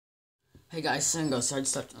Hey guys, Sane, so I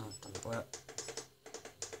just had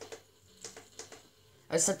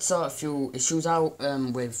I just had to sort a few issues out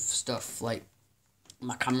with stuff like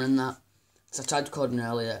my camera and that. So I tried recording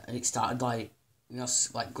earlier and it started like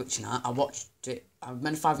like glitching out. I watched it. I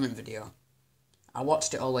made a 5-minute video. I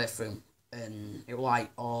watched it all the way through and it was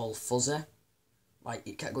like all fuzzy. Like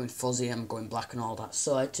it kept going fuzzy and going black and all that.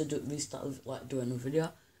 So I had to restart like doing a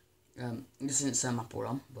video. This isn't the same map we're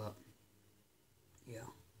on, but yeah.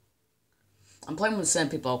 I'm playing with the same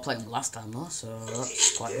people I was playing with last time though, so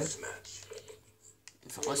that's quite good. In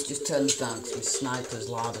fact, let's just turn this down because my sniper's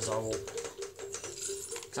loud as all.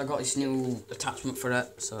 Because I got this new attachment for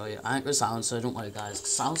it, so yeah, I ain't got a silencer, don't worry guys.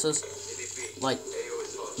 Silencers, like,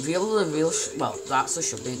 well, that's a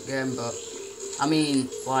shooting game, but, I mean,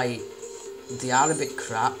 like, they are a bit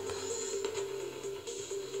crap.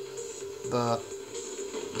 But,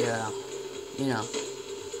 yeah, you know.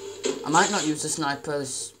 I might not use the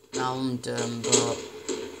snipers round, but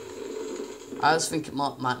I just think it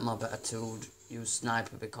might be more better to use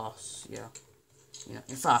sniper because, yeah.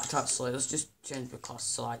 In fact, actually, let's just change the class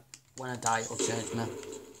so, like, when I die, it'll change me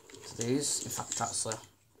to these. In fact, actually,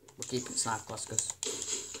 we'll keep it sniper class because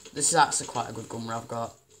this is actually quite a good gun where I've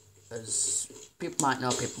got. As people might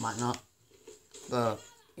know, people might not. But,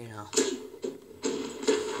 you know.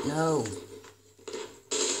 No.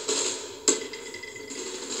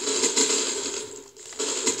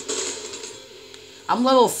 I'm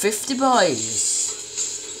level 50,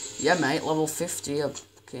 boys. Yeah, mate, level 50. I'm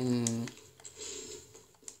fucking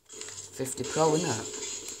 50 pro, innit?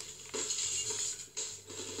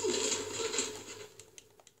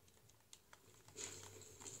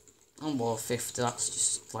 I'm level 50. That's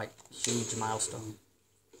just like a huge milestone.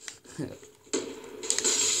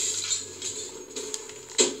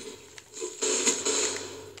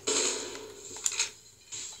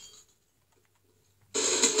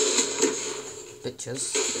 Bitches.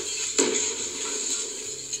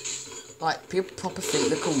 Like, people probably think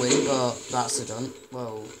they can win, but that's a done.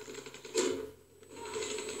 Whoa.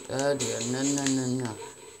 Oh dear, no.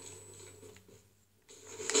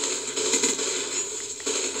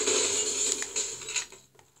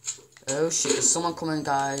 Oh shit, there's someone coming,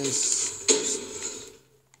 guys.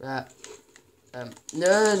 Right.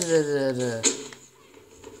 No.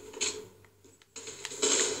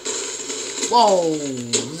 Whoa,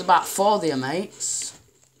 there's about 4 there, mates.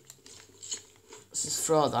 Let's just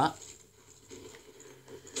throw that.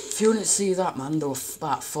 If you didn't see that, man, there were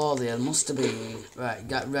about 4 there. Must have been. Right,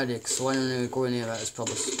 get ready, because when we go in here, it's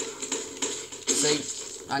probably. See?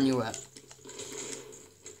 I knew it.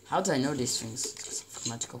 How do I know these things? It's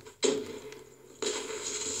fucking magical.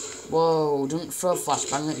 Whoa, don't throw a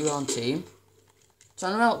flashbang at your own team.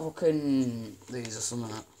 Trying to out fucking these or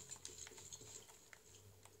something.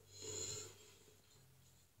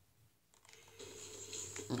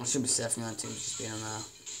 I should be safe from my team just being on there.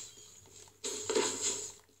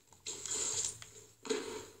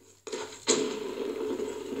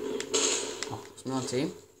 Oh, it's my own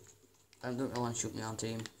team. I don't really want to shoot my own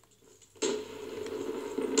team.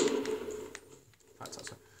 Right, that's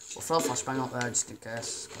it. We'll throw a flashbang up there just in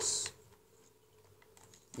case, because,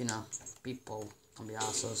 you know, people can be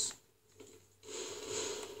arseholes.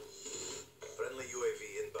 Friendly UAV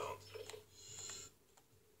inbound.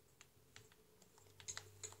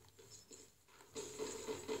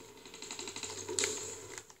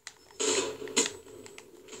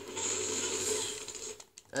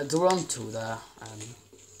 They're on 2 there.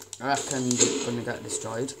 I reckon they're going to get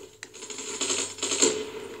destroyed.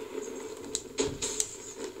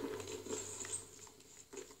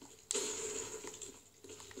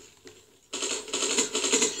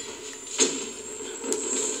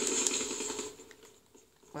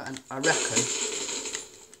 Well, I reckon.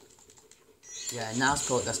 Yeah, now's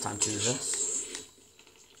probably the best time to do this.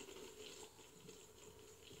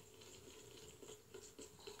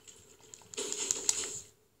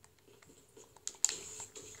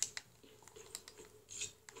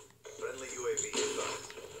 Friendly UAV inbound.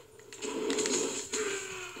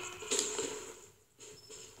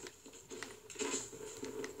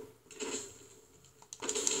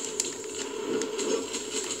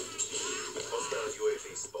 Hostile UAV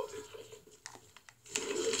spotted.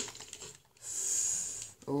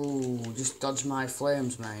 Oh, just dodge my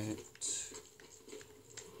flames, mate.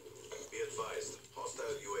 Be advised, hostile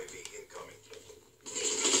UAV incoming.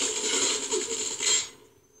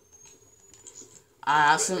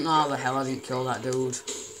 I actually don't know how the hell I didn't kill that dude.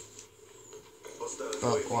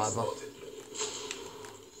 But whatever.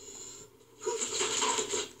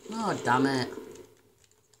 Oh, damn it.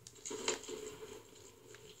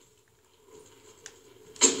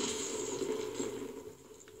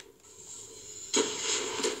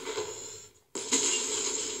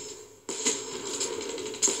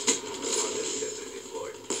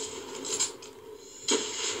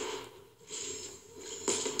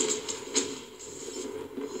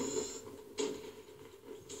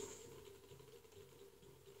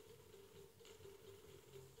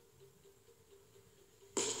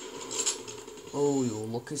 Oh, you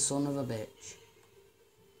lucky son of a bitch.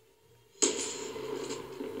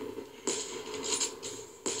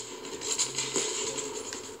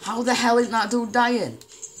 How the hell isn't that dude dying?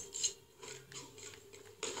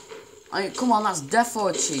 I mean, come on, that's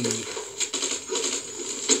defo cheat.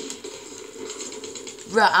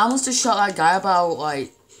 Right, I must have shot that guy about,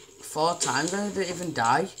 like, 4 times and he didn't even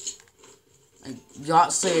die. And you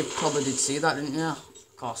actually probably did see that, didn't you?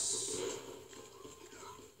 Of course.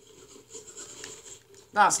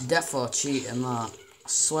 That's defo cheating, that. I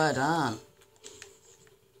swear down.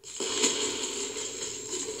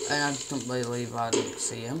 And I don't believe I didn't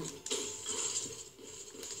see him.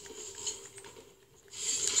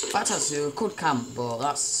 In fact, actually, we could camp, but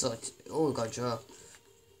that's such... Oh, we got Joe.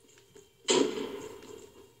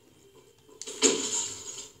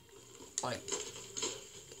 Like,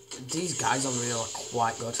 these guys are really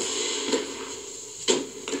quite good.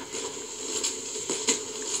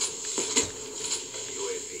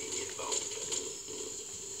 UAV inbound.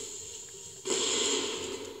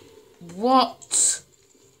 What?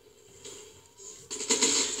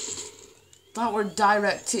 That were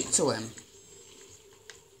directed to him.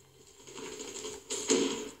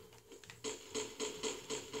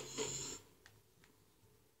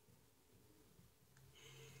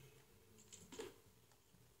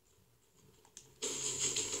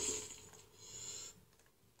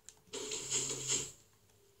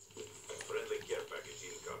 Friendly care package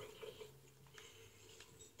incoming.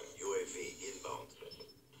 UAV inbound.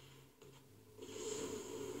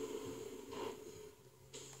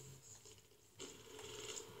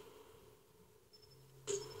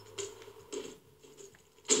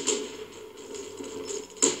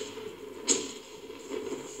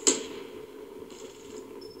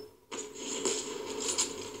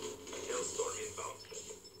 Hailstorm inbound.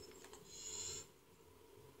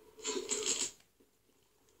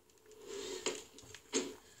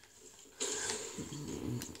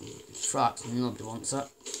 Frack, nobody wants it.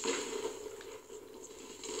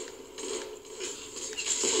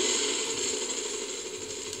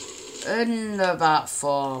 And about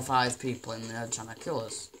 4 or 5 people in there trying to kill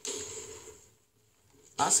us.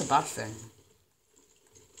 That's a bad thing.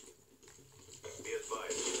 Be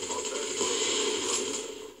advised. Hostile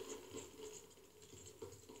UAV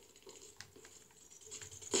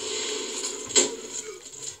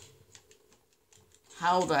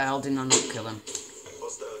How the hell did I not kill him?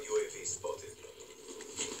 Hostile UAV spotted.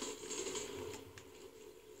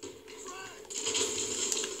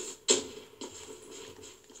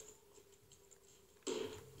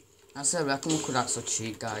 I said, I reckon we could actually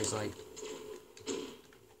cheat, guys. Like,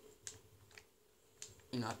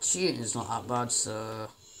 you know, cheating is not that bad, so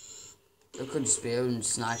we could just be able and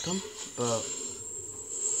snipe them. But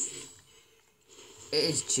it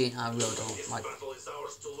is cheating. I really don't This like. battle is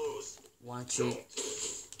ours to lose. Why cheat?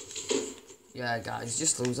 Yeah, guys,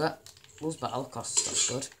 just lose it. Lose battle costs. That's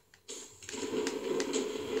good.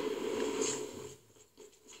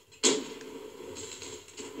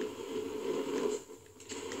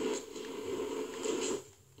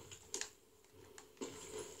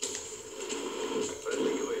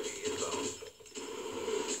 Friendly UAV inbound.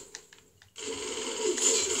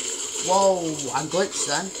 Whoa! I glitched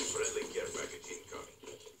then. Friendly care package incoming.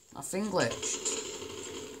 My thing glitched.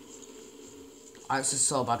 It's just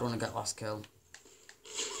so bad when I get last kill.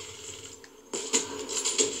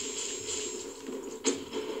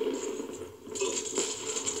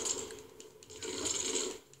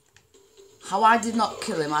 How I did not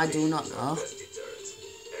kill him, I do not know. Best deterrent.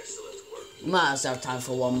 Excellent work. We might have to have time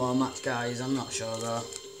for one more match, guys. I'm not sure though.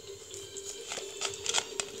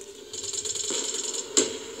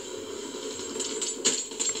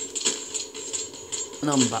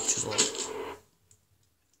 No, my battery's low.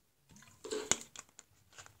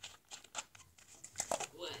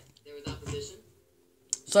 What? There was opposition?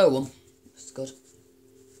 So, it's good.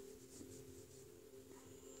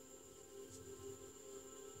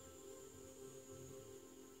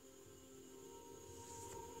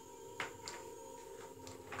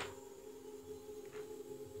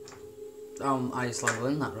 Highest level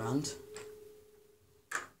in that round.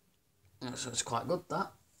 Yeah, so it's quite good,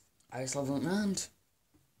 that. Highest level in round.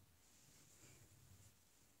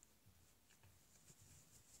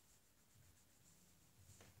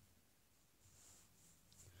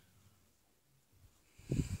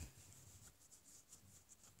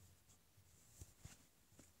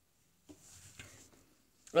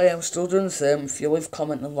 Yeah, I'm still doing the same. If you leave,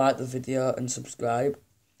 comment and like the video and subscribe.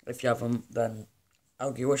 If you haven't, then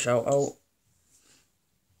I'll give you a shout out.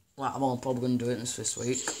 Like, I'm only probably going to do it this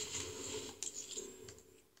week.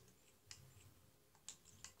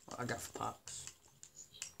 What I get for packs.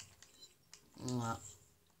 Right.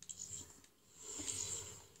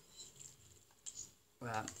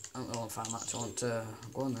 Right, I don't know if I actually want to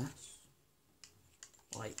go on this.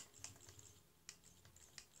 Like,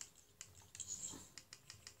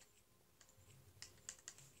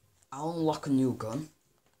 I'll unlock a new gun.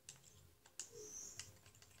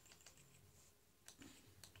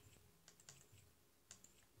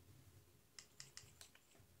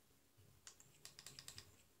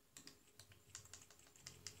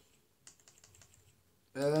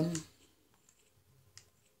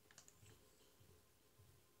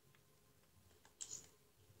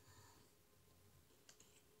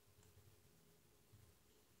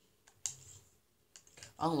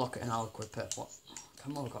 I'll unlock it and I'll equip it. What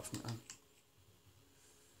camo I got from it then?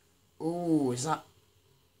 Ooh, is that...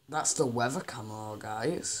 That's the weather camo,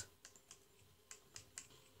 guys.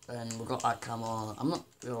 And we got that camo. I'm not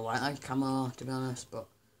really like that camo, to be honest, but...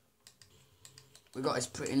 We got this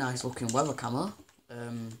pretty nice looking weather camo.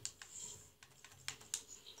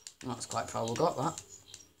 That's quite proud we got that.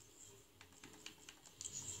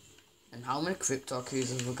 And how many crypto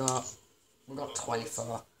keys have we got? We got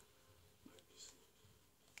 24.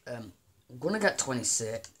 I'm gonna get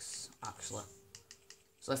 26, actually.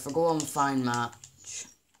 So if I go on find match,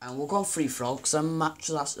 and we'll go on free throw, because a match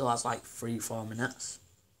that still has like 3-4 minutes.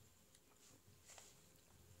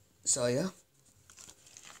 So yeah.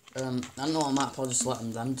 I don't know what map, I'll just let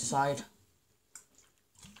them decide.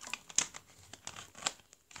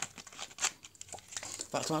 In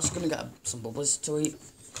fact, I'm just gonna get some bubbles to eat,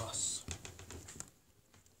 because...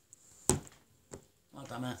 Oh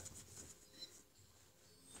damn it.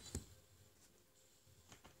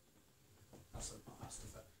 That's the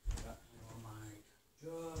bit. Yeah, oh my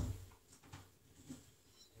god.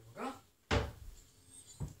 Here we go.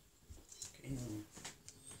 Okay.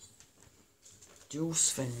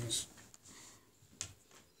 Juice things.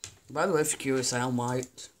 By the way, if you're curious, I am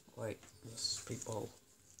white. Like, there's people.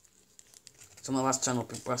 So my last channel,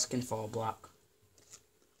 people asking for black.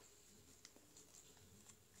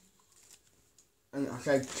 And I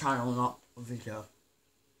said channel, not video.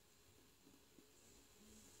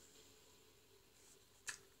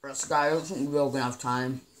 Right, so guys, I don't think we're all gonna have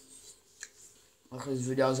time. Because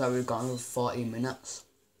videos have already gone over 14 minutes.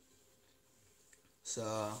 So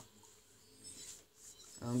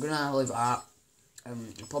I'm gonna leave it at I'll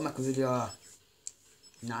probably make a video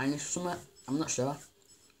 9ish or something. I'm not sure.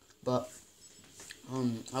 But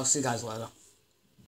I'll see you guys later.